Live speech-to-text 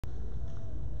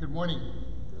Good morning.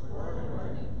 Good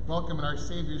morning. Welcome in our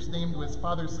Savior's name to his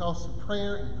Father's house of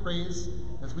prayer and praise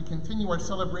as we continue our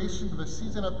celebration of the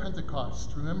season of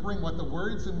Pentecost, remembering what the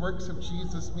words and works of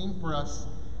Jesus mean for us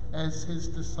as his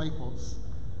disciples.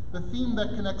 The theme that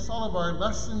connects all of our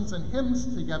lessons and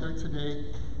hymns together today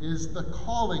is the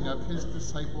calling of his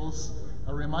disciples,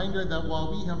 a reminder that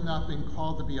while we have not been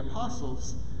called to be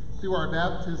apostles, through our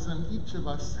baptism, each of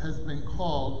us has been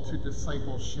called to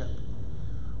discipleship.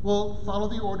 We'll follow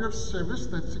the order of service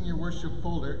that's in your worship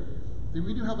folder. Then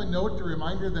we do have a note, a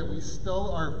reminder that we still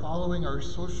are following our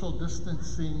social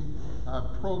distancing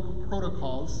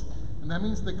protocols, and that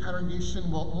means the congregation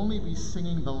will only be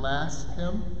singing the last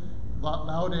hymn.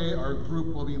 Laude, our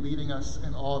group, will be leading us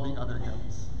in all the other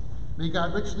hymns. May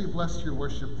God richly bless your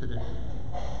worship today.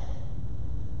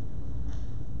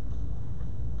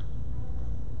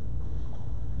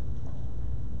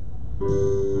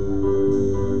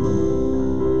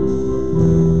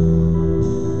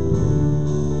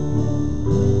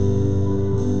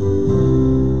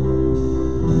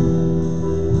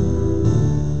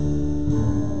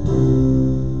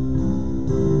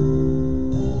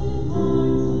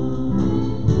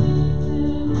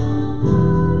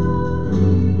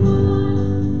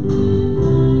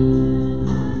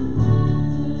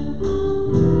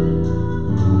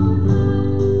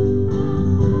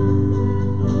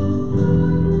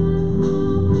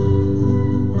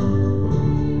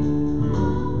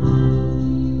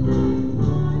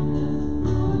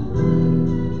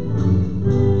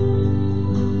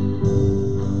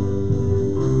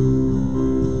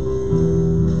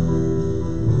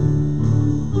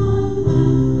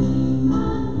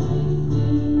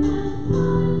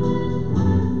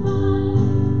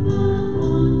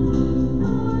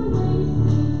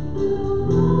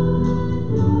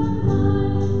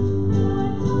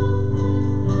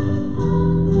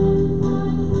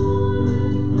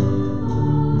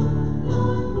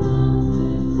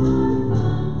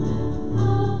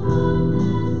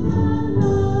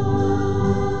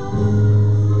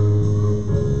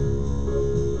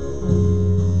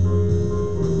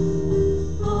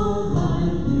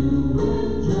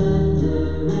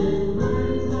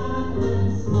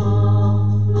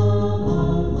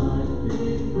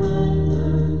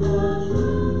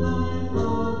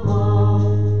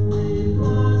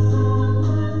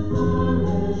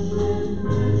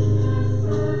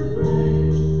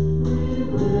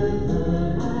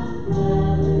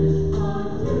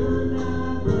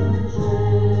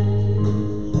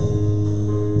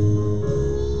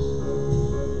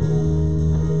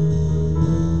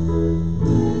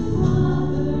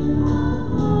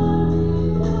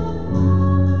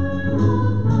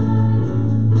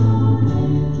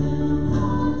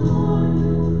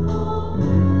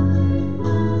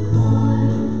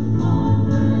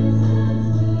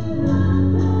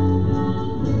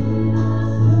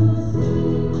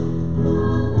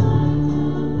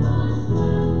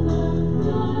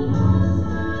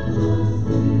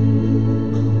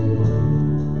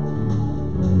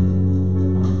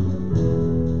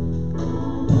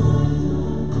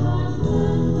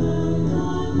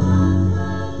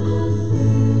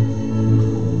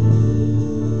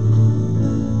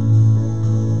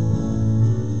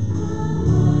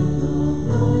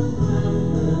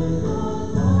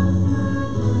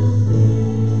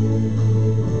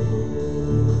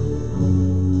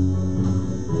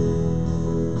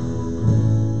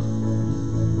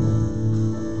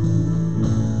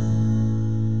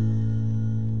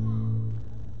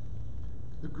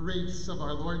 Of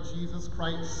our Lord Jesus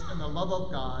Christ and the love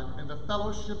of God and the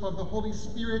fellowship of the Holy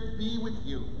Spirit be with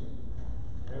you.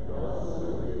 And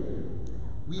also with you.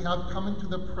 We have come into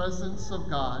the presence of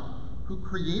God, who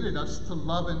created us to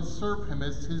love and serve him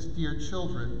as his dear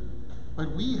children,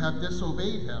 but we have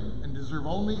disobeyed him and deserve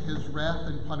only his wrath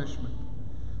and punishment.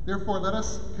 Therefore, let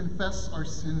us confess our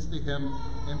sins to him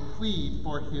and plead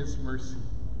for his mercy.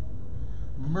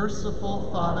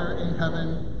 Merciful Father in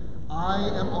heaven, I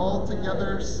am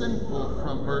altogether sinful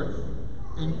from birth.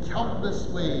 In countless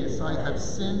ways I have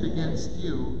sinned against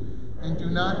you and do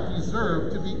not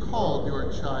deserve to be called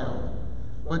your child.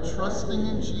 But trusting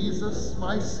in Jesus,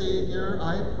 my Savior,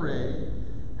 I pray,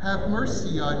 have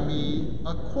mercy on me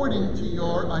according to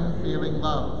your unfailing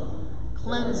love.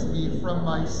 Cleanse me from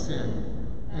my sin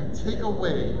and take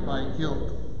away my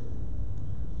guilt.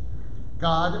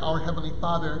 God, our Heavenly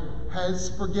Father,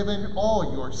 has forgiven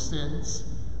all your sins.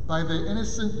 By the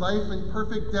innocent life and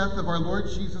perfect death of our Lord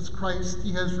Jesus Christ,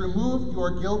 he has removed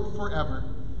your guilt forever.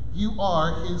 You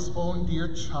are his own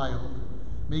dear child.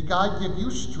 May God give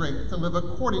you strength to live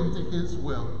according to his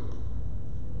will.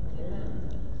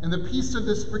 Amen. In the peace of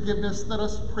this forgiveness, let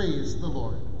us praise the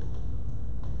Lord.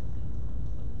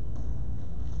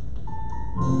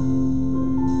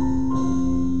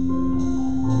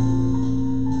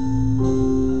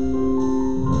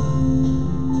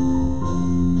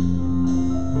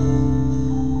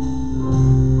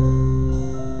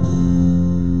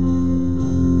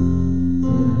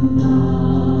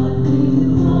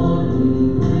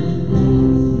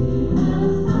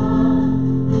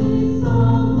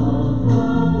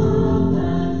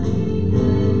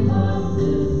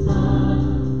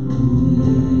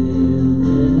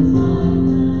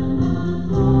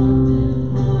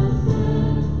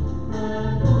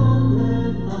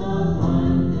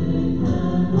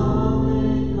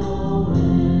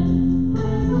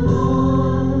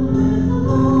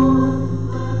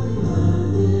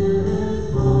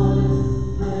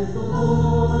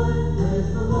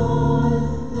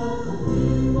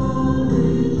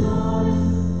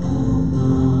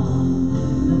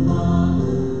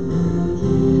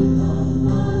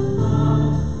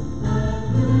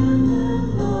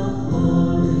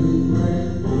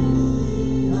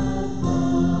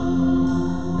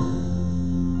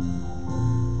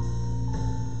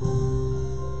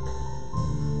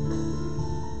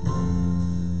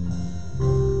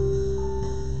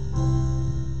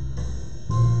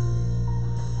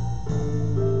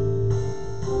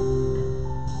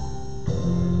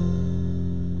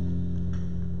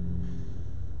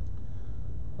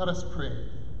 Let us pray.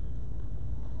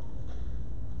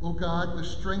 O God, the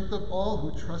strength of all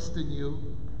who trust in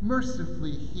you,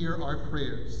 mercifully hear our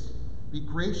prayers. Be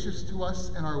gracious to us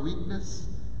in our weakness,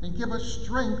 and give us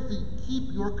strength to keep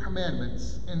your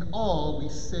commandments in all we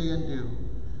say and do.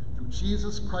 Through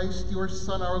Jesus Christ, your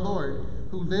Son, our Lord,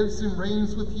 who lives and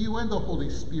reigns with you and the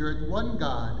Holy Spirit, one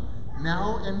God,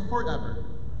 now and forever.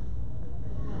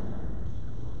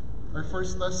 Our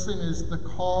first lesson is the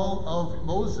call of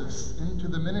Moses into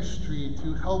the ministry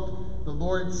to help the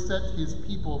Lord set his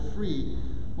people free.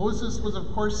 Moses was,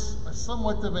 of course,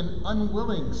 somewhat of an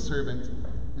unwilling servant,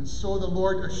 and so the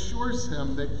Lord assures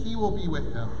him that he will be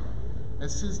with him.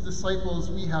 As his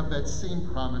disciples, we have that same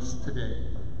promise today.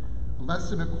 A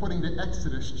lesson according to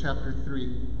Exodus chapter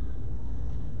 3.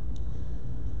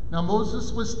 Now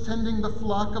Moses was tending the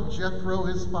flock of Jethro,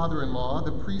 his father-in-law,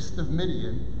 the priest of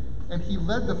Midian, and he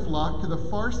led the flock to the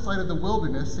far side of the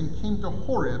wilderness and came to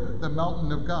Horeb, the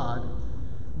mountain of God.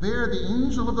 There the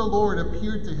angel of the Lord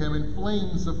appeared to him in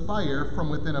flames of fire from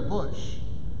within a bush.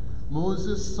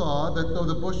 Moses saw that though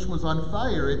the bush was on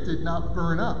fire, it did not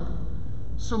burn up.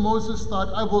 So Moses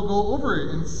thought, I will go over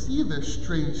it and see this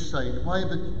strange sight, why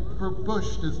the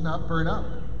bush does not burn up.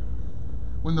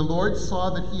 When the Lord saw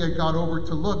that he had got over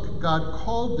to look, God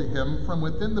called to him from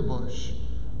within the bush,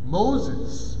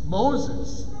 Moses,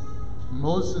 Moses.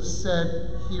 Moses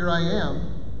said, Here I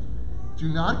am. Do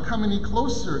not come any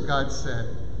closer, God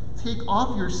said. Take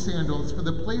off your sandals, for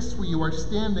the place where you are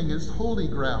standing is holy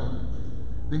ground.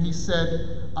 Then he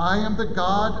said, I am the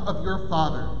God of your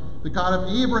father, the God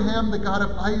of Abraham, the God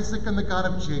of Isaac, and the God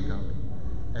of Jacob.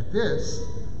 At this,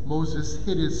 Moses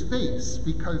hid his face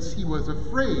because he was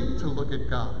afraid to look at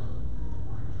God.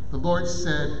 The Lord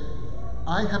said,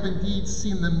 I have indeed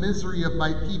seen the misery of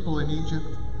my people in Egypt.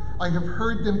 I have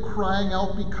heard them crying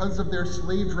out because of their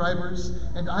slave drivers,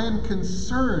 and I am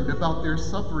concerned about their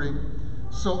suffering.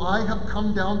 So I have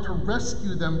come down to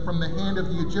rescue them from the hand of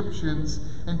the Egyptians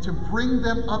and to bring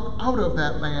them up out of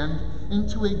that land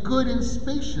into a good and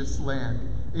spacious land,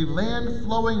 a land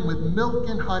flowing with milk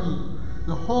and honey,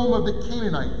 the home of the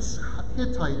Canaanites,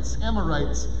 Hittites,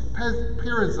 Amorites,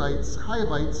 Perizzites,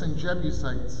 Hivites, and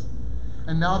Jebusites.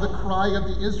 And now the cry of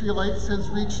the Israelites has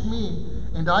reached me,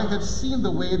 and I have seen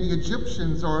the way the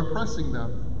Egyptians are oppressing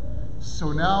them.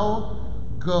 So now,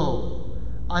 go.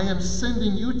 I am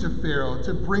sending you to Pharaoh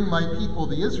to bring my people,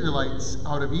 the Israelites,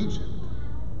 out of Egypt.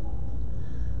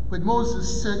 But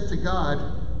Moses said to God,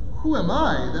 Who am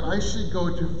I that I should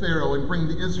go to Pharaoh and bring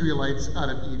the Israelites out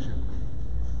of Egypt?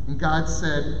 And God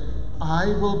said, I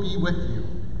will be with you,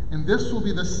 and this will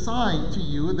be the sign to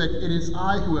you that it is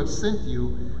I who have sent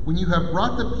you. When you have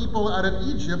brought the people out of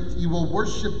Egypt, you will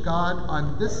worship God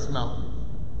on this mountain.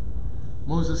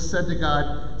 Moses said to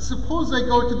God, Suppose I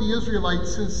go to the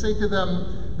Israelites and say to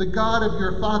them, The God of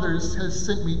your fathers has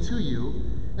sent me to you,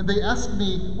 and they ask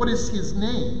me, What is his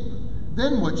name?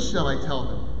 Then what shall I tell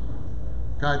them?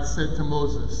 God said to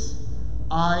Moses,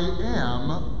 I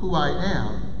am who I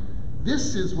am.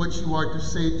 This is what you are to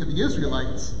say to the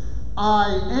Israelites,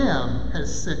 I am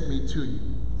has sent me to you.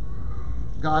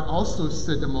 God also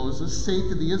said to Moses, Say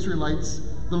to the Israelites,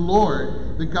 The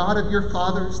Lord, the God of your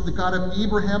fathers, the God of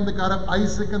Abraham, the God of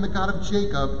Isaac, and the God of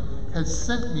Jacob, has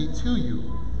sent me to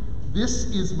you. This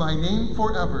is my name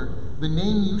forever, the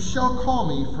name you shall call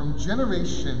me from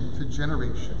generation to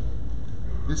generation.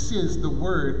 This is the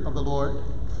word of the Lord.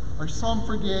 Our psalm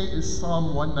for today is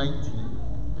Psalm 119.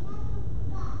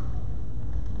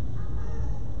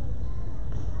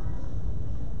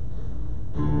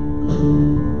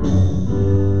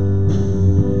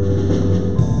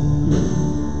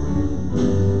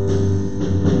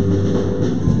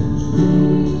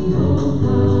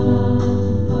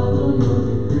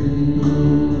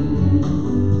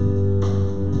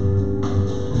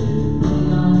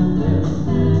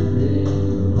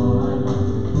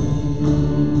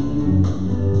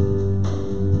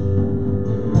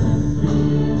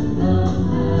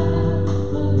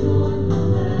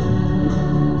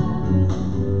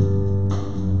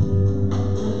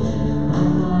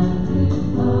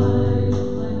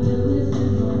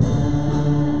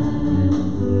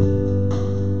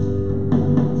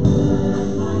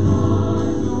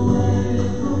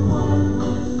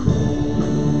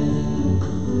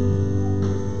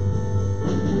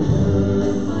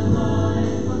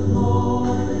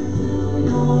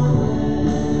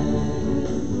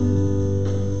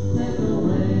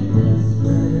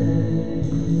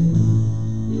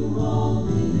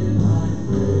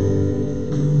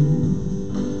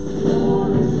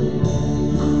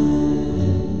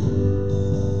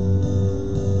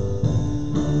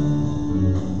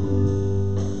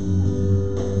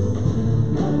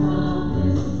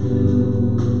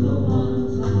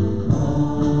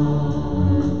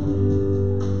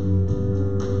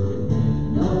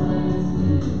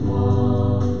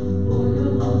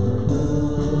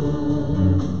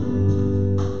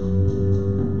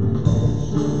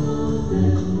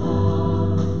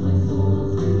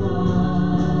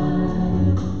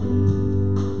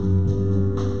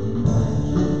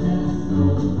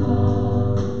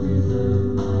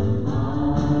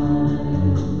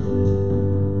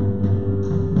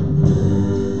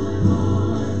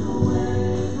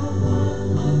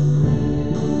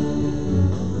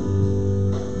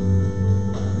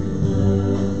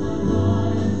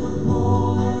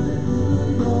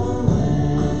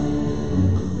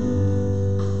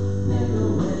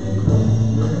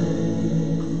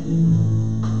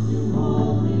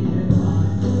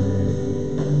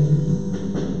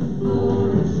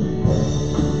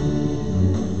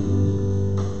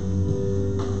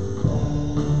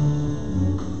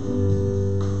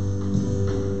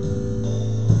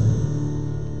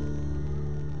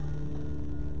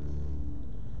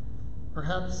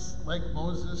 Perhaps, like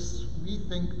Moses, we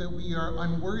think that we are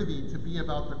unworthy to be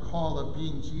about the call of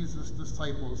being Jesus'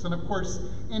 disciples. And of course,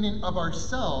 in and of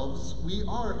ourselves, we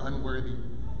are unworthy.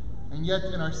 And yet,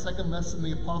 in our second lesson,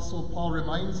 the Apostle Paul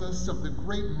reminds us of the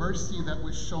great mercy that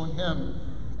was shown him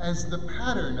as the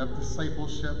pattern of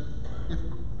discipleship. If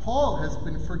Paul has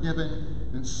been forgiven,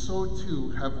 then so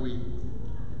too have we.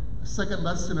 The second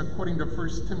lesson, according to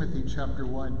 1 Timothy chapter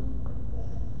 1.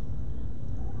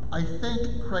 I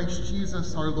thank Christ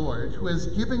Jesus our Lord, who has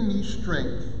given me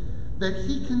strength, that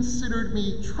he considered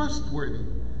me trustworthy,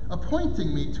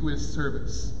 appointing me to his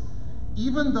service.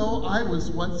 Even though I was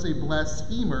once a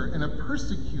blasphemer and a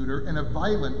persecutor and a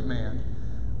violent man,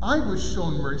 I was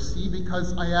shown mercy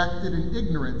because I acted in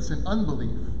ignorance and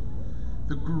unbelief.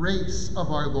 The grace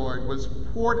of our Lord was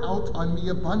poured out on me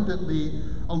abundantly,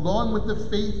 along with the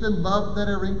faith and love that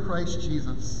are in Christ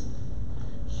Jesus.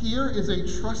 Here is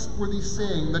a trustworthy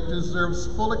saying that deserves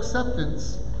full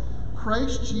acceptance.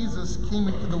 Christ Jesus came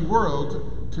into the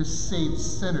world to save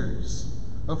sinners,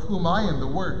 of whom I am the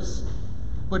worst.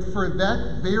 But for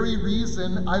that very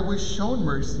reason I was shown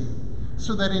mercy,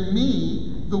 so that in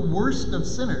me, the worst of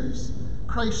sinners,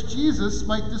 Christ Jesus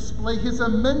might display his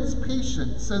immense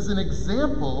patience as an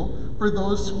example for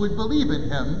those who would believe in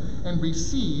him and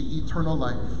receive eternal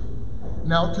life.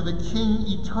 Now to the King,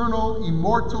 eternal,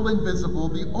 immortal, invisible,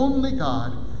 the only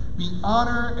God, be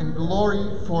honor and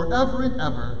glory forever and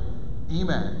ever.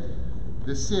 Amen.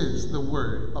 This is the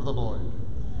word of the Lord.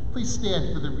 Please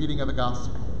stand for the reading of the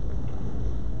gospel.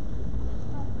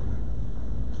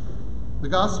 The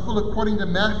gospel according to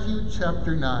Matthew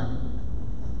chapter 9.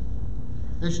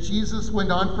 As Jesus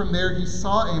went on from there, he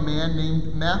saw a man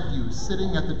named Matthew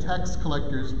sitting at the tax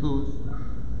collector's booth.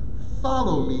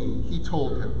 "Follow me," he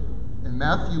told him. And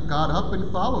Matthew got up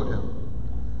and followed him.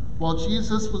 While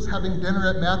Jesus was having dinner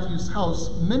at Matthew's house,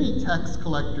 many tax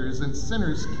collectors and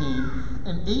sinners came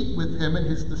and ate with him and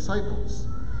his disciples.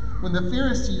 When the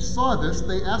Pharisees saw this,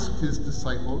 they asked his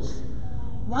disciples,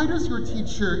 "Why does your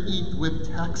teacher eat with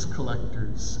tax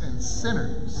collectors and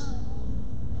sinners?"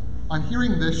 On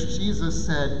hearing this, Jesus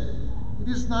said, "It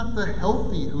is not the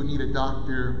healthy who need a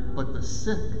doctor, but the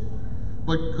sick.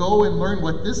 But go and learn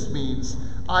what this means.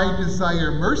 I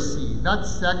desire mercy, not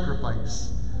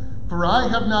sacrifice." For I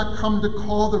have not come to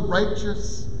call the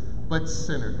righteous, but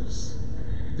sinners.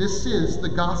 This is the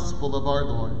gospel of our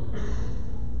Lord.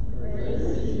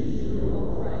 Praise to you,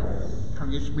 O Christ.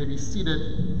 Congregation may be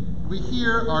seated. We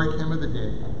hear our hymn of the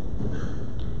day.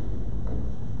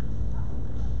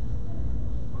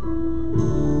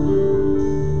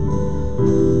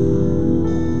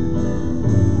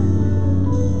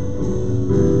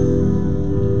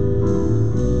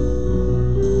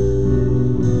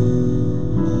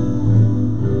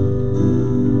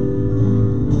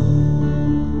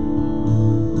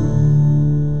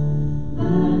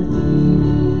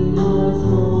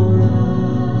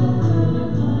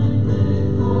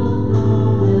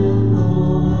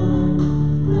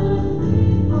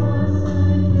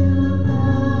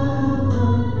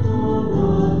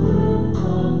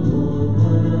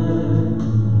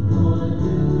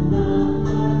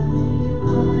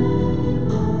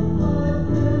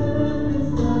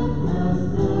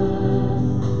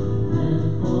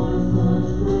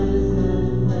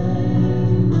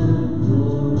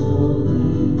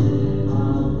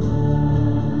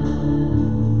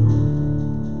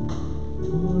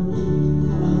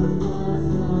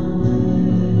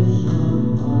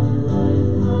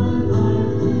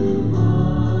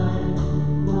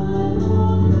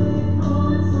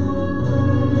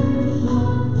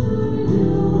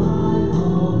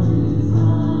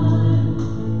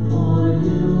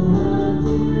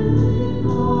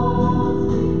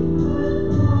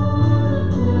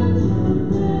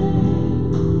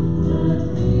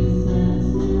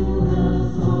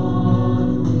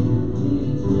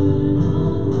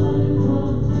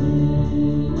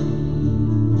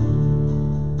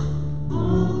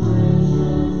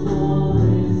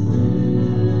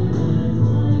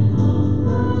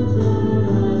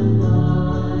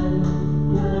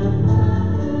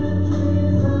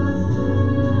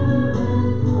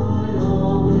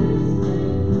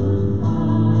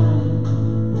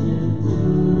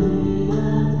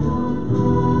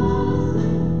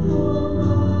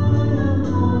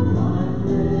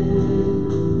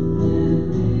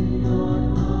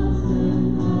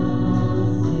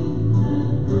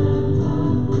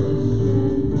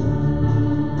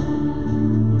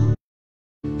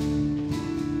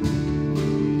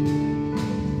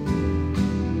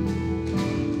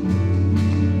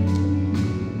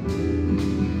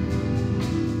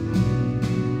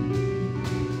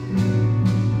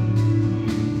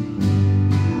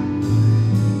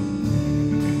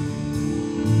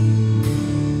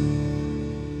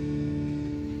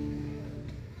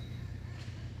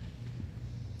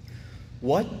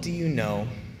 What do you know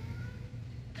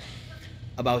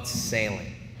about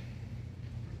sailing?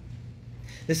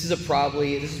 This is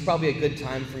probably a good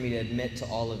time for me to admit to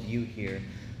all of you here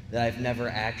that I've never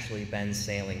actually been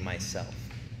sailing myself.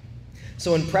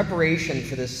 So in preparation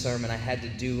for this sermon, I had to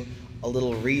do a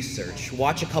little research,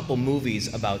 watch a couple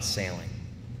movies about sailing.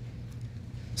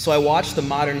 So I watched the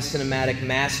modern cinematic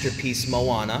masterpiece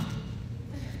Moana,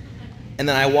 and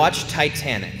then I watched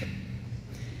Titanic.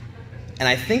 And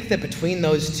I think that between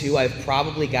those two, I've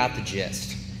probably got the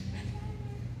gist.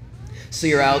 So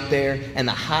you're out there, and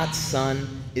the hot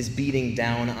sun is beating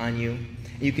down on you,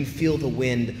 and you can feel the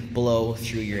wind blow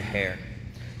through your hair.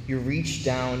 You reach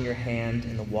down your hand,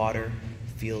 and the water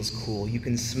feels cool. You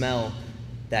can smell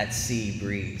that sea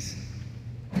breeze.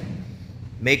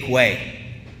 Make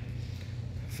way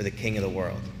for the King of the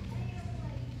world.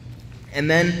 And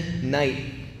then night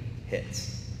hits.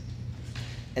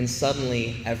 And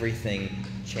suddenly, everything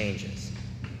changes.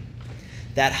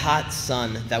 That hot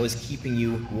sun that was keeping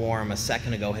you warm a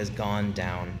second ago has gone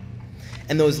down.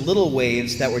 And those little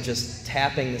waves that were just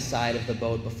tapping the side of the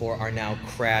boat before are now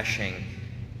crashing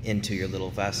into your little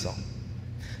vessel.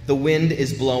 The wind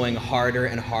is blowing harder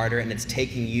and harder, and it's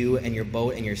taking you and your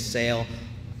boat and your sail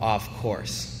off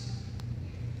course.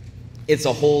 It's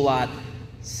a whole lot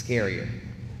scarier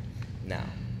now.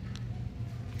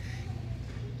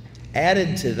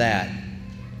 Added to that,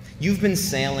 you've been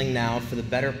sailing now for the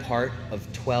better part of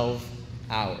 12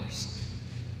 hours.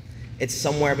 It's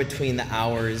somewhere between the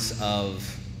hours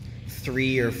of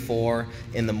 3 or 4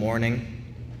 in the morning.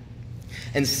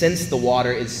 And since the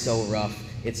water is so rough,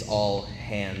 it's all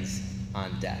hands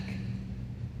on deck.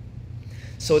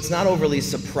 So it's not overly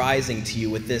surprising to you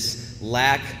with this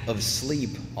lack of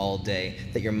sleep all day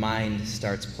that your mind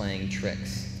starts playing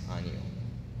tricks on you.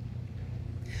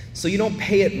 So you don't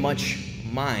pay it much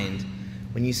mind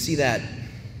when you see that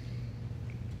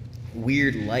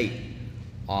weird light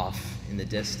off in the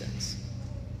distance.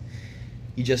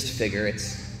 You just figure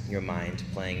it's your mind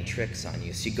playing tricks on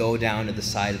you. So you go down to the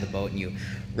side of the boat and you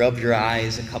rub your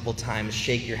eyes a couple times,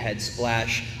 shake your head,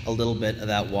 splash a little bit of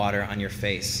that water on your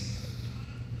face.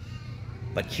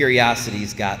 But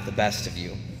curiosity's got the best of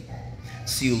you.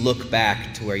 So you look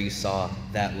back to where you saw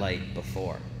that light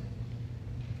before.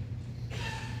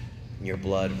 And your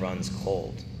blood runs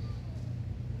cold.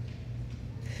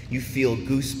 You feel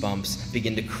goosebumps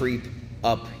begin to creep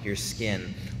up your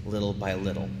skin little by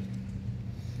little.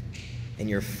 And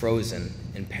you're frozen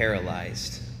and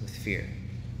paralyzed with fear.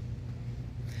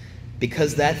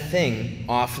 Because that thing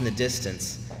off in the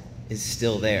distance is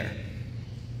still there.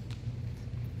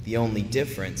 The only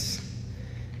difference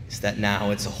is that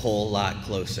now it's a whole lot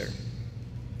closer.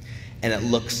 And it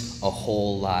looks a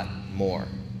whole lot more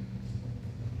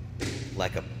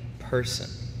like a person.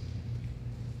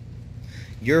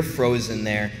 You're frozen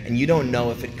there, and you don't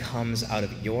know if it comes out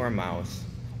of your mouth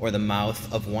or the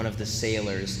mouth of one of the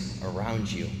sailors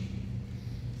around you.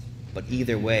 But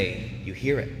either way, you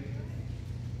hear it.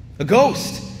 A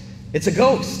ghost! It's a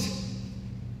ghost!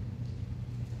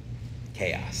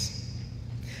 Chaos.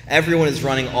 Everyone is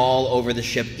running all over the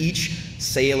ship, each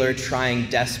sailor trying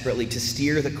desperately to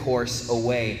steer the course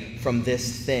away from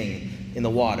this thing in the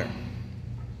water.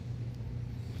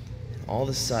 All of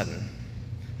a sudden,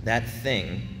 that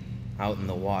thing out in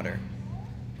the water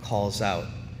calls out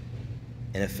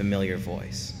in a familiar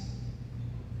voice.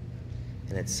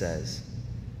 And it says,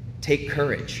 "Take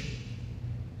courage.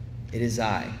 It is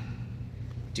I.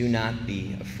 Do not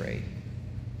be afraid."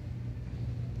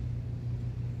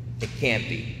 It can't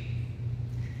be.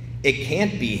 It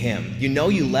can't be him. You know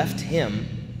you left him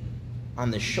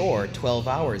on the shore 12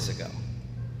 hours ago.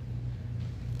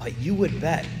 But you would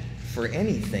bet for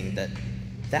anything that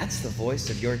that's the voice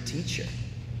of your teacher,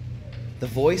 the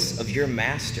voice of your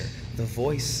master, the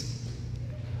voice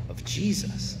of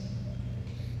Jesus.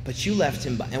 But you left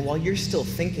him, and while you're still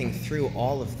thinking through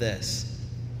all of this,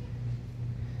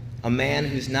 a man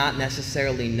who's not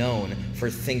necessarily known for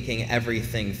thinking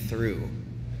everything through,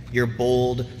 your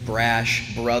bold,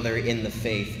 brash brother in the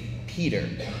faith, Peter,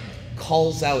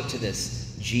 calls out to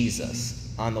this Jesus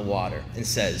on the water and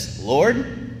says,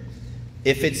 "Lord,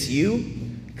 if it's you,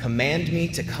 command me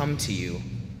to come to you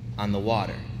on the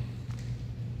water."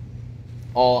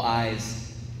 All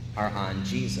eyes are on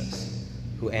Jesus,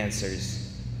 who answers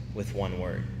with one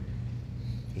word.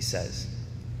 He says,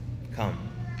 "Come."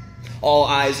 All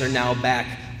eyes are now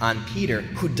back on Peter,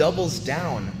 who doubles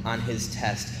down on his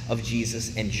test of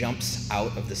Jesus and jumps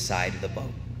out of the side of the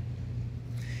boat.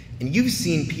 And you've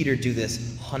seen Peter do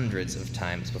this hundreds of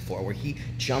times before, where he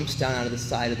jumps down out of the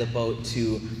side of the boat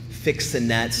to fix the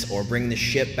nets or bring the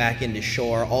ship back into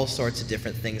shore, all sorts of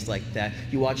different things like that.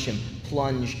 You watch him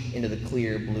plunge into the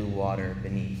clear blue water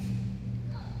beneath.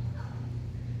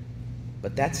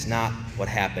 But that's not what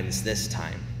happens this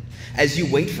time. As you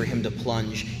wait for him to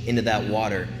plunge into that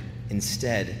water,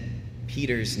 instead,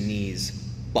 Peter's knees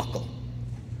buckle.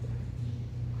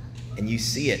 And you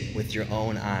see it with your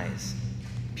own eyes.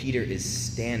 Peter is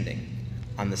standing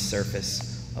on the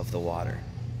surface of the water.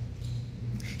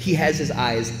 He has his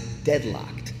eyes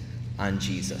deadlocked on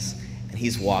Jesus, and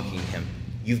he's walking him.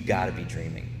 You've got to be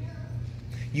dreaming.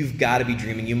 You've got to be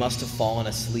dreaming. You must have fallen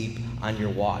asleep on your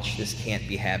watch. This can't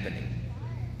be happening.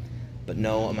 But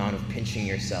no amount of pinching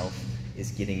yourself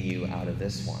is getting you out of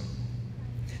this one.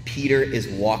 Peter is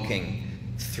walking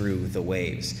through the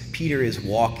waves. Peter is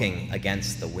walking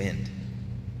against the wind.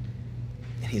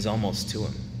 And he's almost to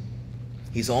him.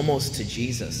 He's almost to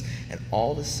Jesus. And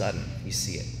all of a sudden, you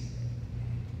see it.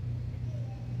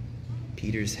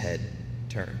 Peter's head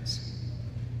turns.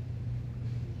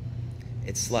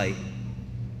 It's slight,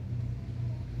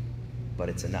 but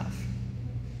it's enough.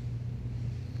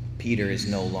 Peter is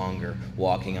no longer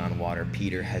walking on water.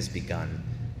 Peter has begun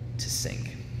to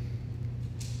sink.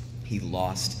 He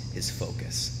lost his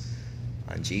focus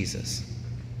on Jesus.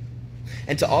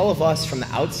 And to all of us from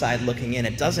the outside looking in,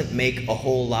 it doesn't make a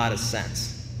whole lot of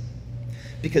sense.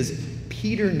 Because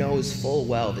Peter knows full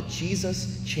well that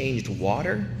Jesus changed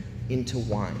water into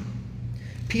wine.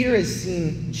 Peter has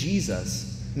seen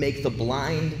Jesus make the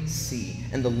blind see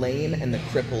and the lame and the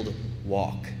crippled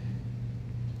walk.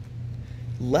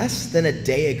 Less than a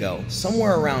day ago,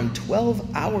 somewhere around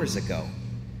 12 hours ago,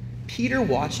 Peter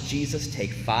watched Jesus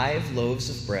take 5 loaves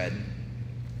of bread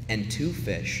and 2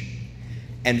 fish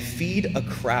and feed a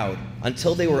crowd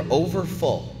until they were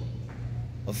overfull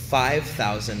of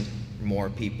 5,000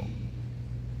 more people.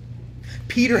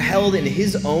 Peter held in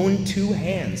his own 2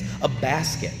 hands a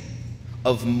basket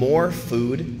of more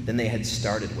food than they had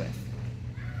started with.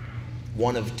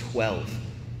 One of 12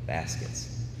 baskets.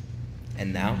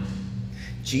 And now,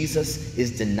 Jesus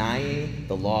is denying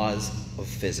the laws of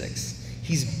physics.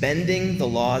 He's bending the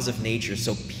laws of nature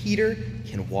so Peter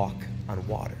can walk on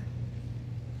water.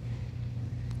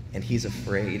 And he's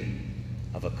afraid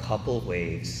of a couple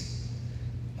waves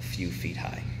a few feet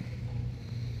high.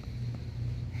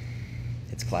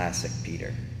 It's classic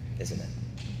Peter, isn't it?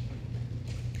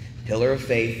 Pillar of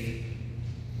faith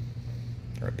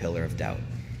or a pillar of doubt?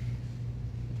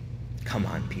 Come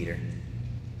on, Peter.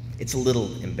 It's a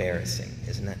little embarrassing,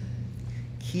 isn't it?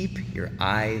 Keep your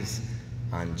eyes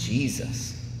on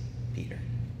Jesus, Peter.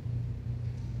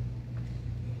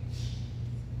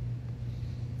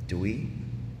 Do we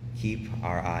keep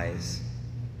our eyes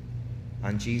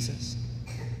on Jesus?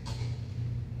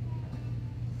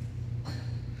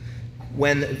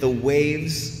 When the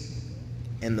waves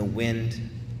and the wind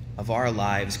of our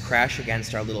lives crash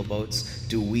against our little boats,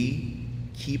 do we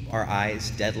keep our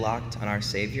eyes deadlocked on our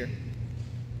Savior?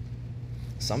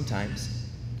 Sometimes.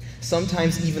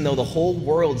 Sometimes, even though the whole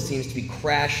world seems to be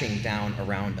crashing down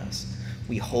around us,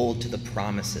 we hold to the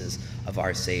promises of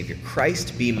our Savior.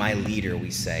 Christ be my leader,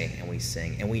 we say and we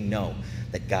sing, and we know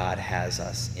that God has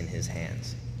us in his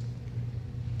hands.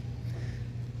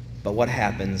 But what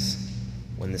happens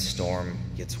when the storm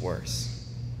gets worse?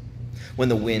 When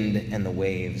the wind and the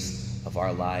waves of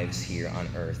our lives here on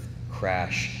earth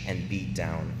crash and beat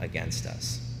down against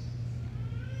us?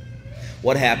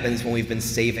 What happens when we've been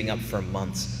saving up for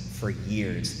months, for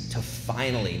years, to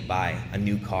finally buy a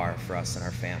new car for us and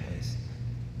our families,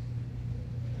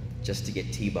 just to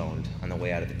get T-boned on the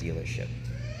way out of the dealership?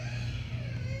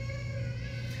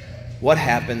 What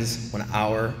happens when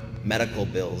our medical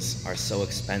bills are so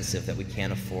expensive that we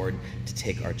can't afford to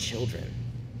take our children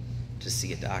to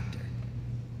see a doctor?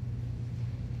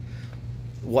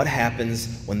 What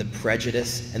happens when the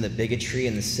prejudice and the bigotry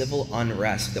and the civil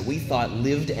unrest that we thought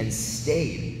lived and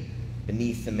stayed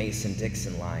beneath the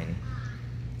Mason-Dixon line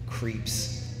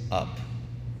creeps up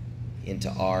into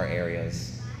our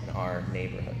areas and our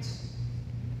neighborhoods?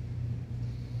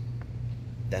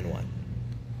 Then what?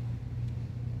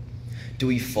 Do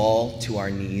we fall to our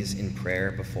knees in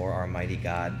prayer before our mighty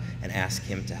God and ask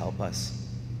him to help us?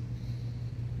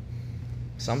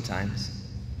 Sometimes.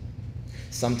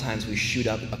 Sometimes we shoot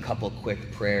up a couple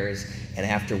quick prayers, and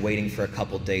after waiting for a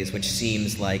couple days, which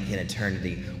seems like an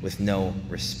eternity, with no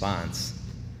response,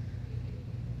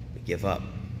 we give up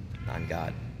on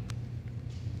God.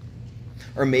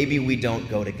 Or maybe we don't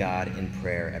go to God in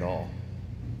prayer at all.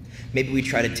 Maybe we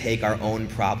try to take our own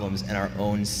problems and our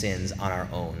own sins on our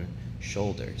own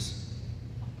shoulders.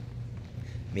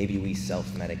 Maybe we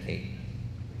self-medicate.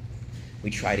 We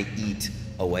try to eat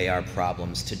away our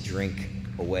problems, to drink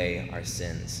away our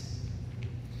sins.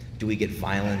 Do we get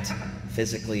violent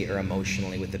physically or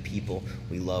emotionally with the people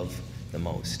we love the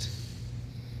most,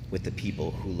 with the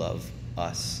people who love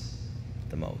us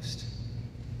the most?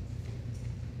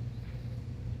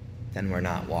 Then we're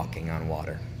not walking on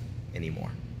water anymore.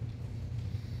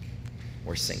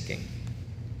 We're sinking.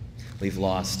 We've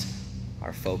lost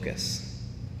our focus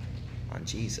on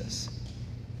Jesus.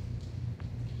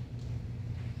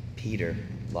 Peter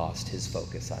lost his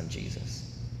focus on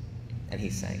Jesus, and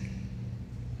he sank.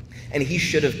 And he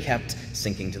should have kept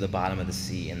sinking to the bottom of the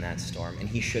sea in that storm, and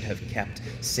he should have kept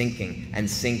sinking and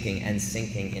sinking and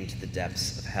sinking into the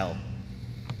depths of hell.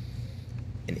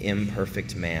 An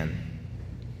imperfect man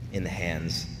in the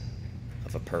hands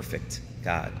of a perfect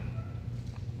God.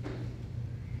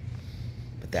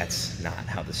 But that's not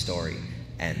how the story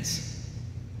ends,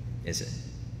 is it?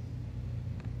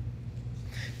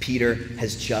 Peter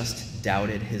has just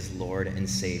doubted his Lord and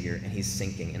Savior, and he's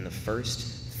sinking, and the first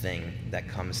thing that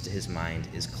comes to his mind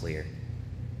is clear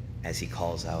as he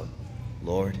calls out,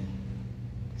 "Lord,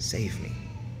 save me."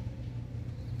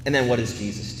 And then what does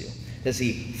Jesus do? Does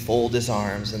he fold his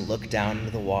arms and look down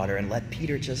into the water and let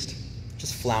Peter just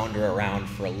flounder around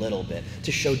for a little bit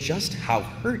to show just how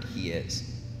hurt he is,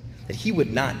 that he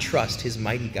would not trust his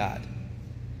mighty God?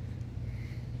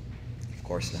 Of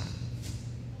course not.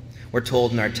 We're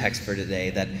told in our text for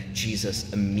today that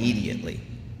Jesus immediately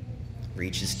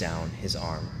reaches down his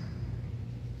arm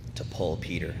to pull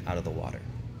Peter out of the water.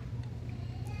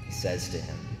 He says to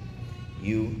him,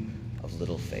 "You of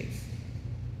little faith,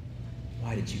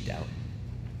 why did you doubt?"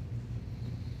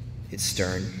 It's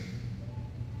stern,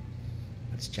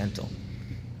 it's gentle.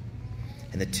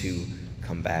 And the two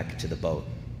come back to the boat.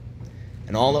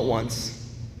 And all at once,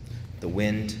 the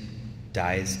wind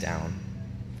dies down,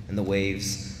 and the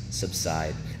waves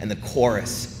subside, and the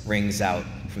chorus rings out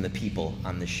from the people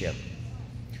on the ship.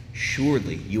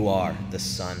 "Surely you are the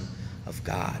Son of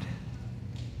God."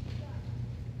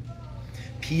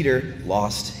 Peter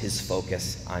lost his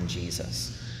focus on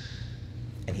Jesus,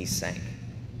 and he sank.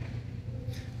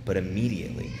 But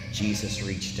immediately, Jesus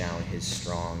reached down his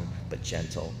strong but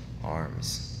gentle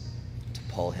arms to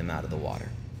pull him out of the water.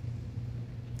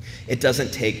 It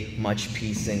doesn't take much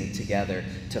piecing together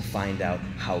to find out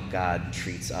how God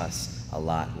treats us a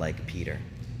lot like Peter.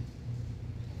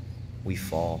 We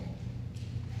fall,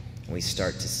 and we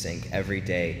start to sink every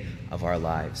day of our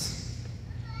lives.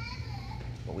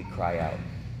 But we cry out,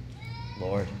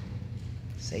 Lord,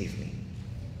 save me.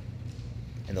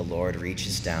 And the Lord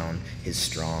reaches down his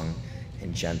strong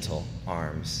and gentle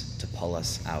arms to pull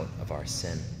us out of our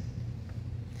sin.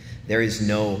 There is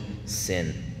no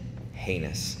sin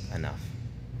heinous enough.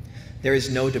 There is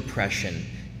no depression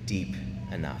deep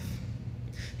enough.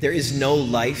 There is no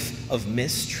life of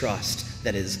mistrust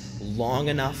that is long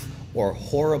enough or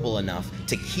horrible enough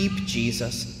to keep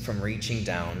Jesus from reaching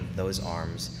down those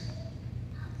arms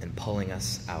and pulling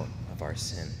us out of our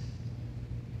sin.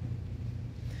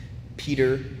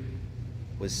 Peter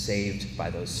was saved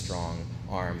by those strong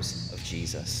arms of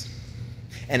Jesus.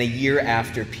 And a year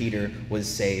after Peter was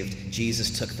saved,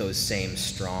 Jesus took those same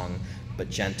strong but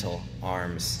gentle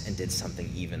arms and did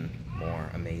something even more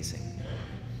amazing.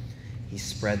 He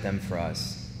spread them for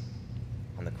us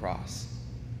on the cross.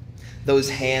 Those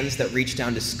hands that reached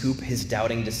down to scoop his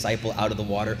doubting disciple out of the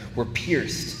water were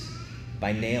pierced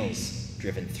by nails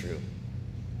driven through.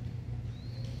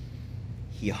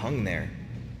 He hung there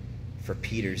for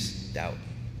Peter's doubt.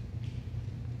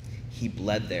 He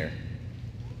bled there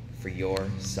for your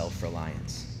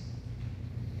self-reliance.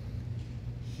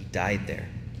 He died there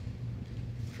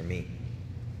for me,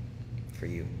 for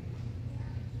you.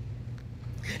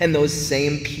 And those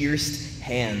same pierced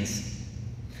hands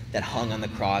that hung on the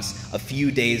cross, a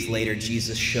few days later,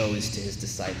 Jesus shows to his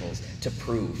disciples to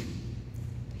prove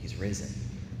he's risen.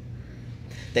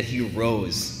 That he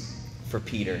rose for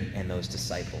Peter and those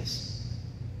disciples.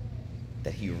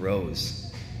 That he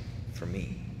rose for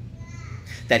me.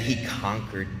 That he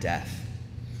conquered death,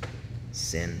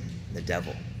 sin, the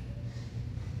devil,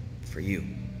 for you.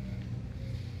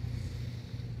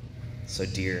 So,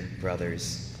 dear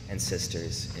brothers and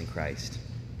sisters in Christ,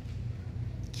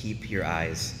 keep your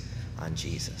eyes on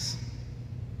Jesus.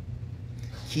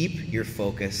 Keep your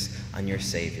focus on your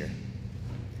Savior.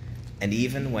 And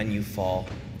even when you fall,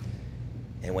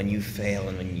 and when you fail,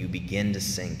 and when you begin to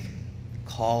sink,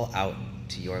 call out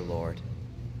to your Lord.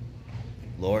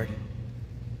 Lord,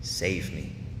 save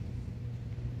me.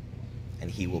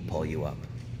 And he will pull you up.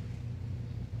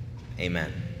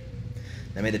 Amen.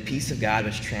 Now may the peace of God,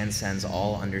 which transcends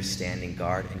all understanding,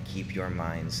 guard and keep your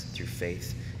minds through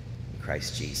faith in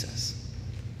Christ Jesus.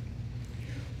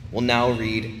 We'll now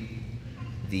read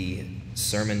the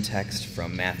sermon text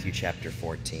from Matthew chapter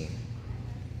 14.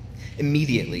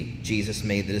 Immediately, Jesus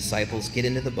made the disciples get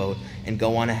into the boat and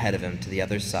go on ahead of him to the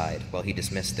other side while he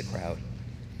dismissed the crowd.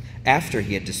 After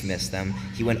he had dismissed them,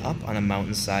 he went up on a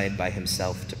mountainside by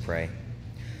himself to pray.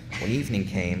 When evening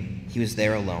came, he was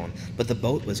there alone, but the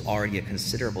boat was already a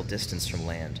considerable distance from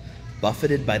land,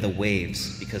 buffeted by the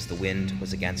waves because the wind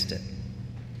was against it.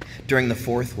 During the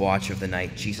fourth watch of the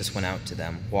night, Jesus went out to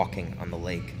them, walking on the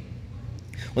lake.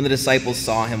 When the disciples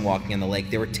saw him walking on the lake,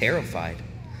 they were terrified.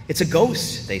 "It's a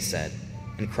ghost," they said,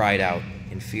 and cried out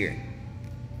in fear.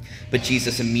 But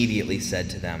Jesus immediately said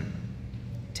to them,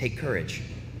 "Take courage.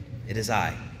 It is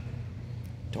I.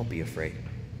 Don't be afraid."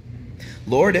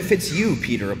 "Lord, if it's you,"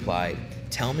 Peter replied,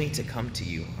 "tell me to come to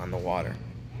you on the water."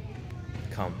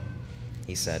 "Come,"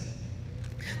 he said.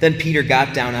 Then Peter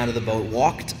got down out of the boat,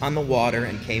 walked on the water,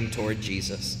 and came toward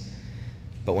Jesus.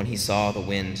 But when he saw the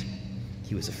wind,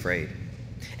 he was afraid.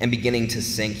 And beginning to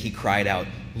sink, he cried out,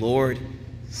 "Lord,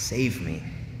 save me."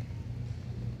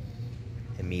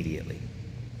 Immediately,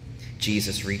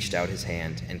 Jesus reached out his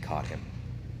hand and caught him.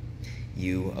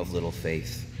 "You of little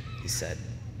faith," he said,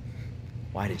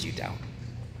 "why did you doubt?"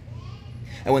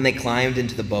 And when they climbed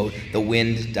into the boat, the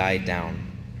wind died down.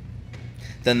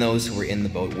 Then those who were in the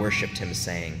boat worshipped him,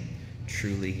 saying,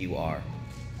 "Truly you are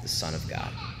the Son of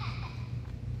God."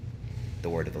 The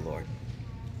word of the Lord.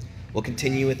 We'll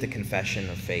continue with the confession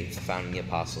of faith found in the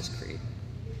Apostles' Creed.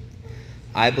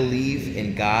 I believe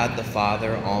in God the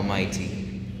Father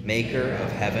Almighty, maker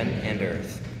of heaven and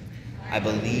earth. I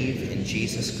believe in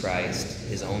Jesus Christ,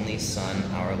 his only Son,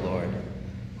 our Lord,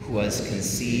 who was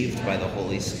conceived by the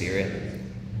Holy Spirit,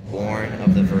 born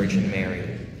of the Virgin Mary,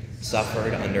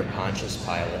 suffered under Pontius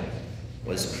Pilate,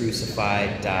 was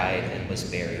crucified, died, and was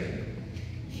buried.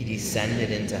 He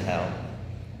descended into hell.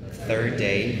 The third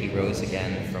day he rose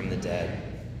again from the dead.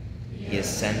 He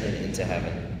ascended into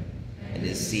heaven and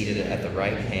is seated at the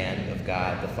right hand of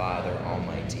God the Father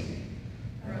Almighty.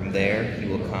 From there he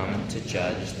will come to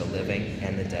judge the living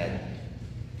and the dead.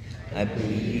 I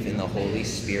believe in the Holy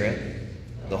Spirit,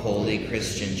 the holy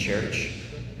Christian Church,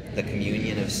 the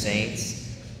communion of saints,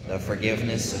 the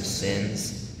forgiveness of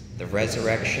sins, the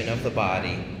resurrection of the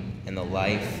body, and the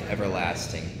life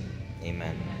everlasting.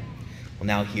 Amen. We'll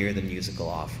now hear the musical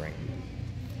offering.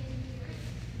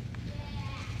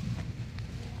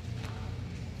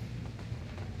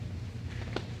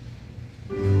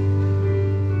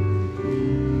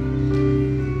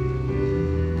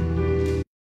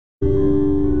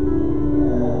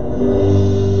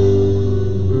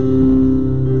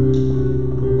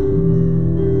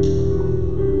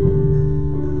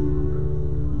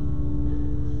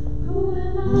 Who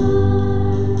am I?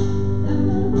 I'm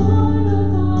the Lord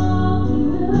of all the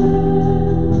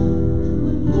earth.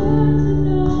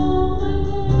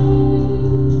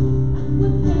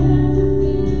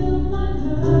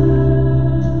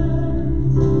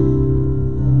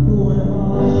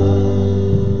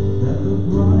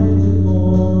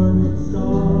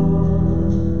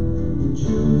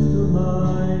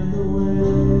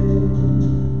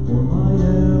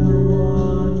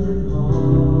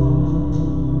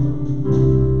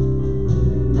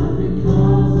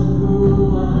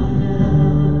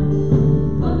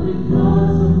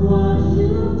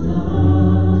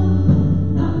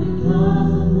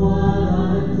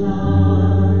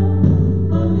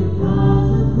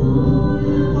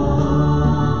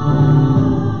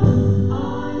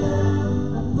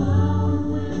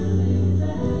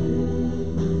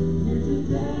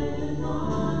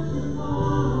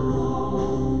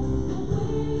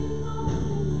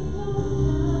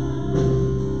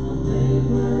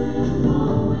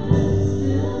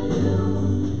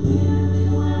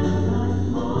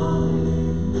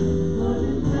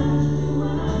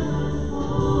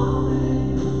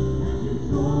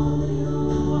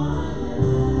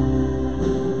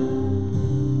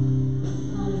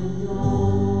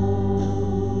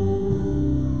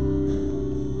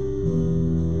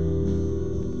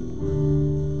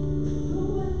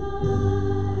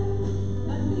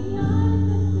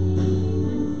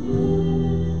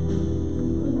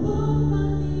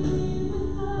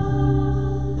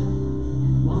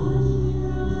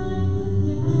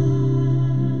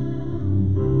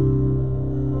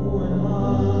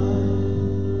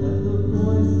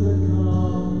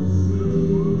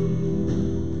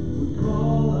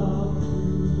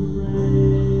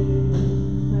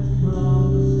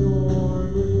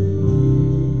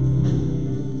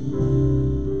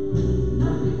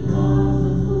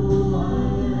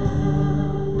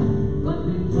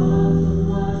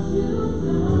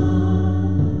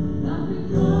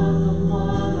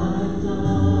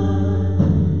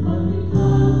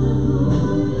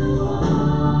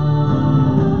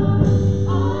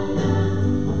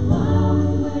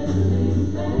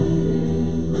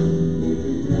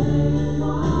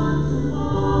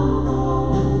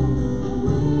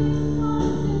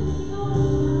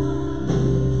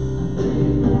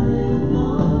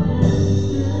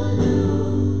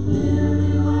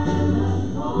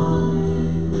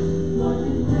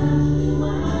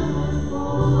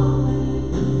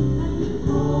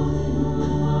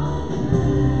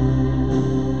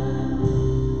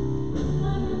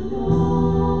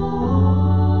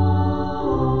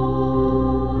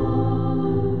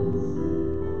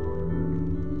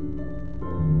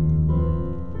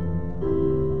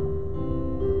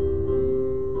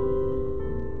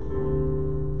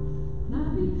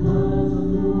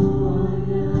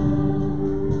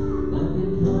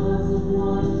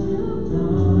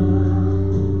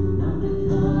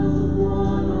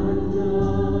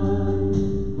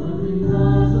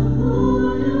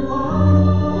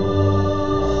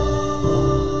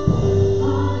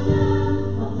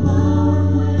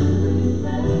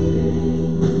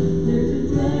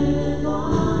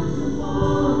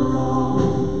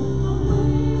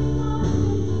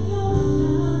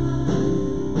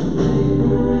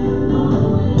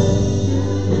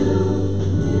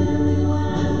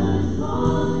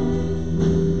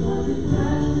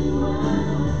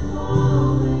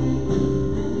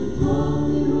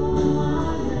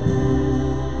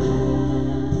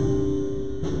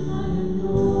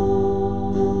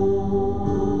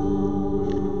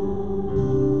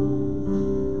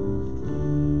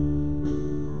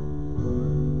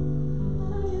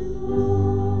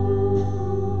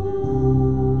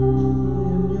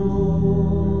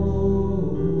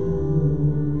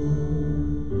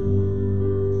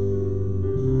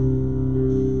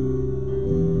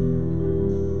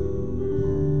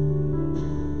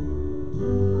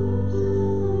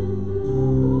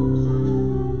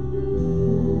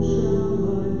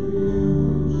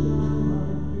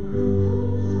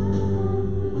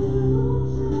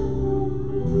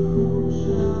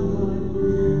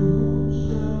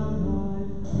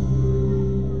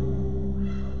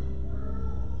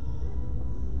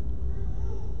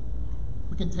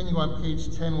 on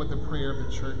page 10 with the prayer of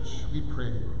the church. We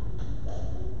pray.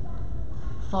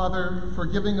 Father, for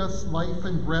giving us life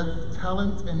and breath,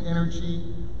 talent and energy,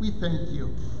 we thank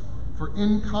you. For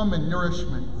income and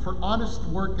nourishment, for honest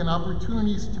work and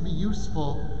opportunities to be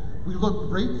useful, we look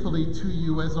gratefully to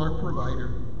you as our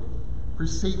provider. For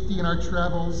safety in our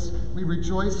travels, we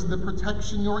rejoice in the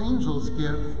protection your angels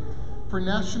give. For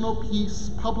national peace,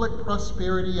 public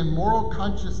prosperity, and moral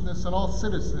consciousness in all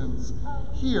citizens,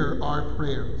 hear our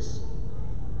prayers.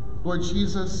 Lord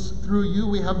Jesus, through you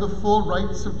we have the full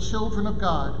rights of children of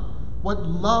God. What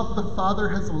love the Father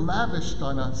has lavished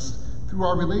on us through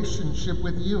our relationship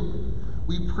with you.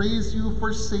 We praise you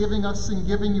for saving us and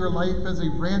giving your life as a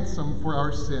ransom for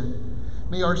our sin.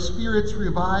 May our spirits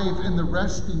revive in the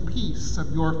rest and peace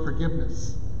of your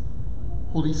forgiveness.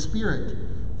 Holy Spirit,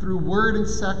 through word and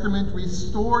sacrament,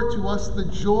 restore to us the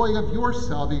joy of your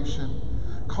salvation.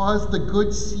 Cause the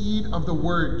good seed of the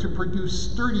word to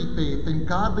produce sturdy faith and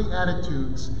godly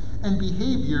attitudes and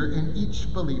behavior in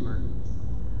each believer.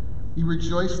 We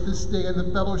rejoice this day in the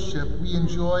fellowship we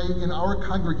enjoy in our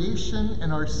congregation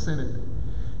and our synod.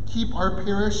 Keep our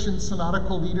parish and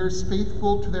synodical leaders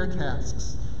faithful to their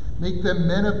tasks. Make them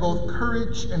men of both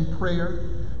courage and prayer.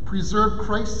 Preserve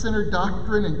Christ-centered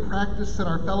doctrine and practice in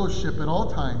our fellowship at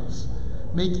all times.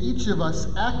 Make each of us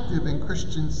active in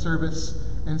Christian service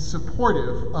and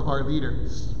supportive of our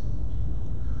leaders.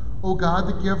 O God,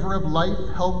 the giver of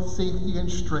life, health, safety,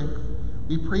 and strength,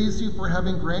 we praise you for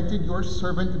having granted your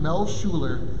servant Mel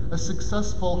Schuler a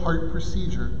successful heart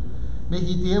procedure. May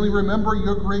he daily remember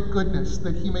your great goodness,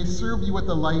 that he may serve you with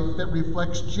a life that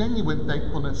reflects genuine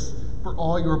thankfulness for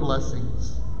all your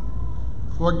blessings.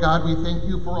 Lord God, we thank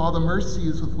you for all the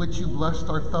mercies with which you blessed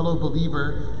our fellow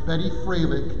believer, Betty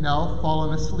Freilich, now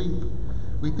fallen asleep.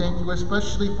 We thank you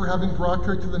especially for having brought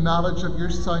her to the knowledge of your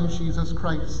Son, Jesus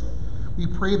Christ. We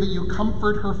pray that you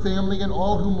comfort her family and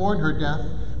all who mourn her death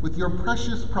with your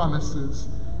precious promises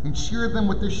and cheer them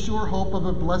with the sure hope of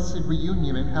a blessed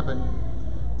reunion in heaven.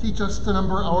 Teach us to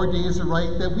number our days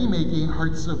aright, that we may gain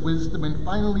hearts of wisdom and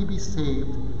finally be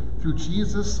saved through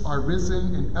Jesus, our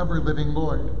risen and ever-living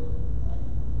Lord.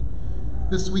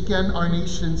 This weekend, our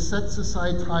nation sets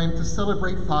aside time to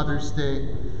celebrate Father's Day.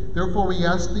 Therefore, we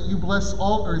ask that you bless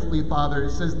all earthly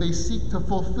fathers as they seek to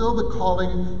fulfill the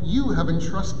calling you have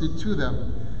entrusted to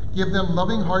them. Give them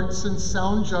loving hearts and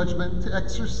sound judgment to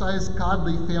exercise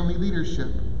godly family leadership.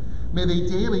 May they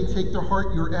daily take to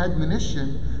heart your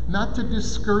admonition not to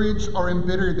discourage or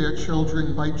embitter their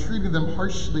children by treating them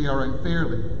harshly or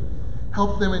unfairly.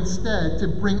 Help them instead to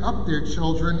bring up their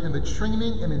children in the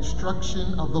training and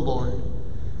instruction of the Lord.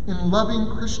 In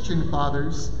loving Christian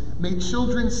fathers, may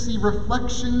children see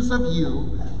reflections of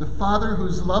you, the Father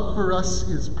whose love for us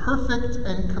is perfect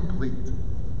and complete.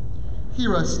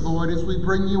 Hear us, Lord, as we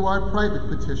bring you our private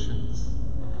petitions.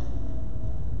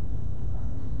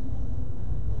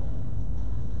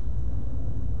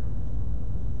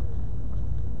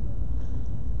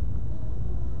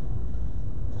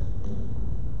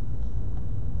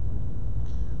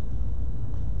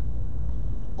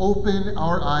 Open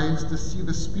our eyes to see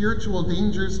the spiritual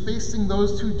dangers facing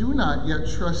those who do not yet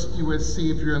trust you as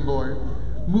Savior and Lord.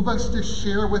 Move us to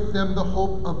share with them the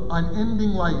hope of unending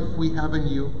life we have in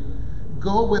you.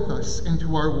 Go with us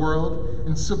into our world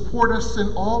and support us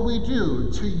in all we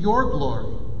do to your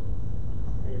glory.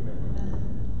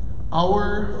 Amen.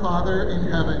 Our Father in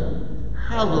heaven,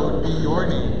 hallowed be your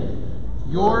name.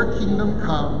 Your kingdom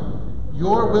come,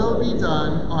 your will be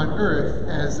done on earth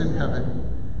as in heaven.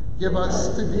 Give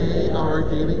us today our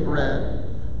daily bread.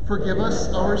 Forgive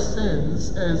us our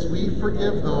sins as we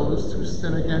forgive those who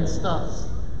sin against us.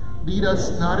 Lead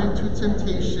us not into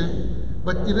temptation,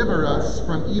 but deliver us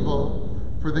from evil.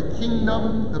 For the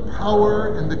kingdom, the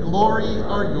power, and the glory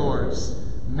are yours,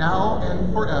 now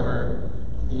and forever.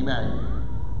 Amen.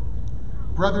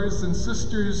 Brothers and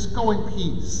sisters, go in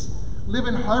peace. Live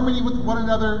in harmony with one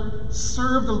another.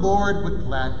 Serve the Lord with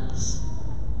gladness.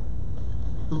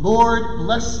 The Lord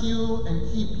bless you and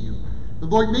keep you. The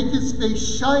Lord make his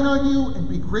face shine on you and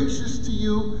be gracious to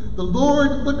you. The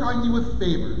Lord look on you with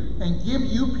favor and give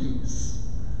you peace.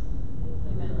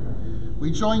 Amen.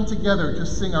 We join together to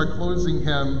sing our closing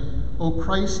hymn, O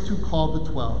Christ who called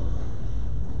the 12.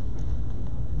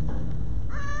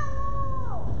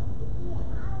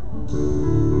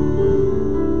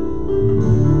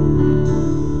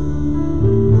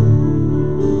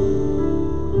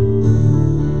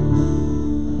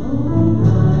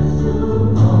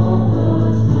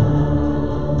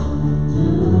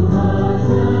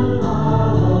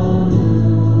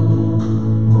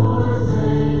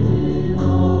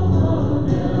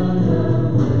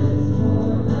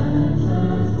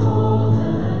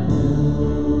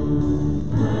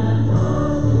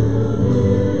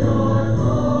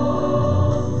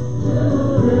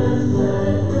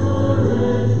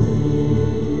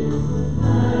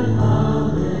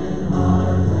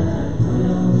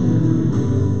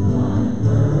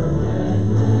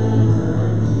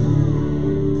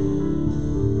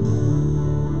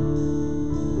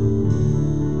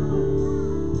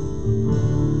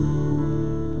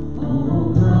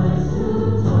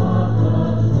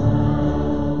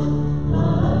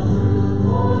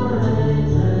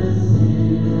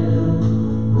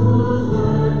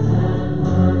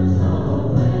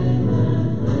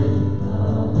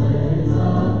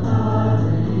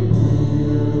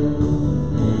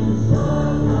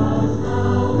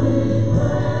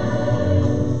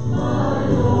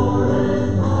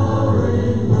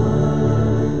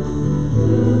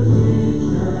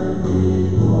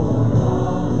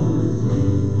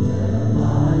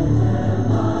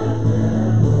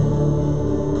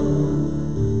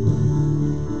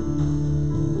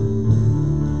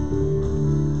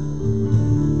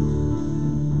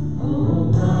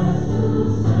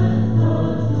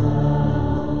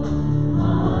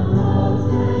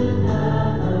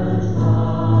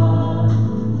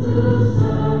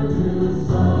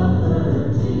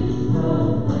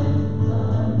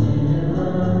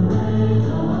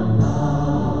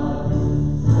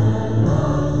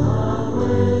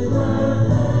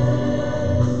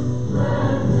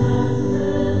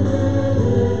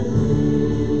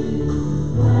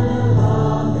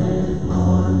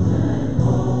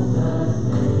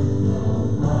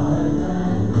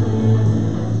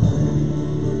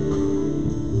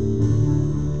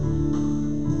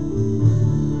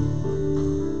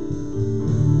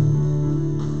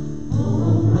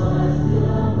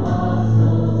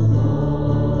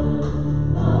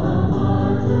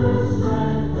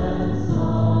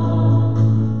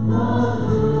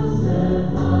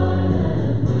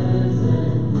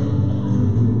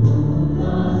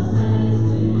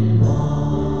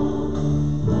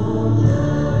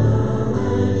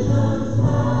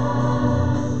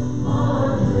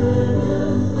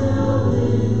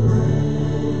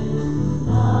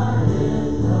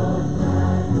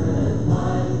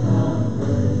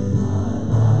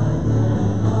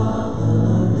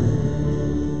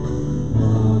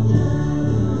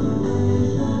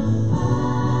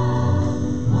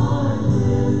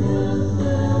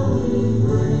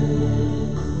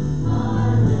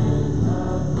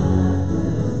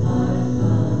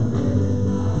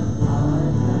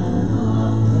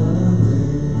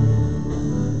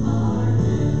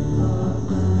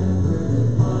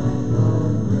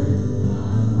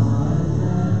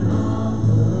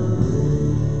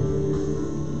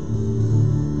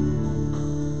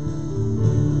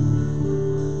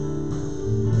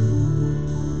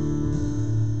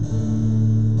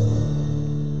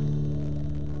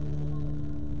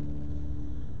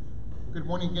 Good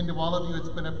morning again to all of you. It's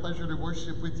been a pleasure to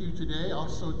worship with you today.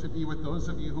 Also to be with those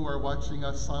of you who are watching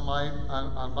us live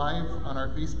on our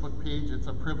Facebook page. It's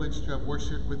a privilege to have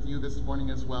worshiped with you this morning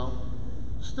as well.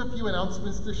 Just a few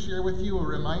announcements to share with you. A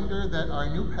reminder that our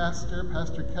new pastor,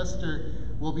 Pastor Kester,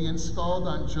 will be installed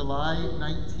on July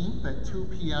 19th at 2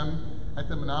 p.m. at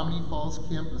the Menominee Falls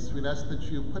campus. We'd ask that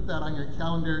you put that on your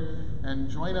calendar and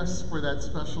join us for that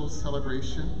special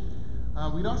celebration.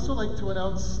 We'd also like to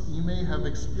announce, you may have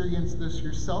experienced this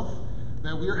yourself,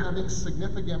 that we are having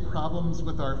significant problems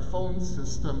with our phone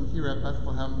system here at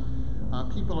Bethlehem.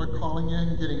 People are calling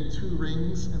in, getting 2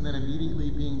 rings, and then immediately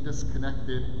being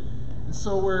disconnected. And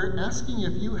so we're asking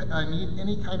if you need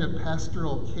any kind of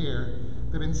pastoral care,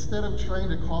 that instead of trying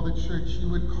to call the church, you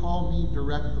would call me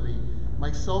directly.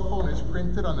 My cell phone is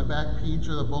printed on the back page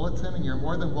of the bulletin, and you're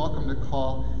more than welcome to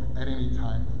call at any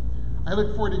time. I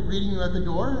look forward to greeting you at the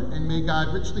door, and may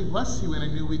God richly bless you in a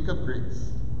new week of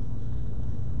grace.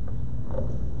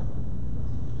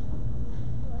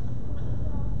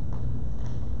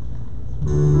 Thank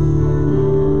you.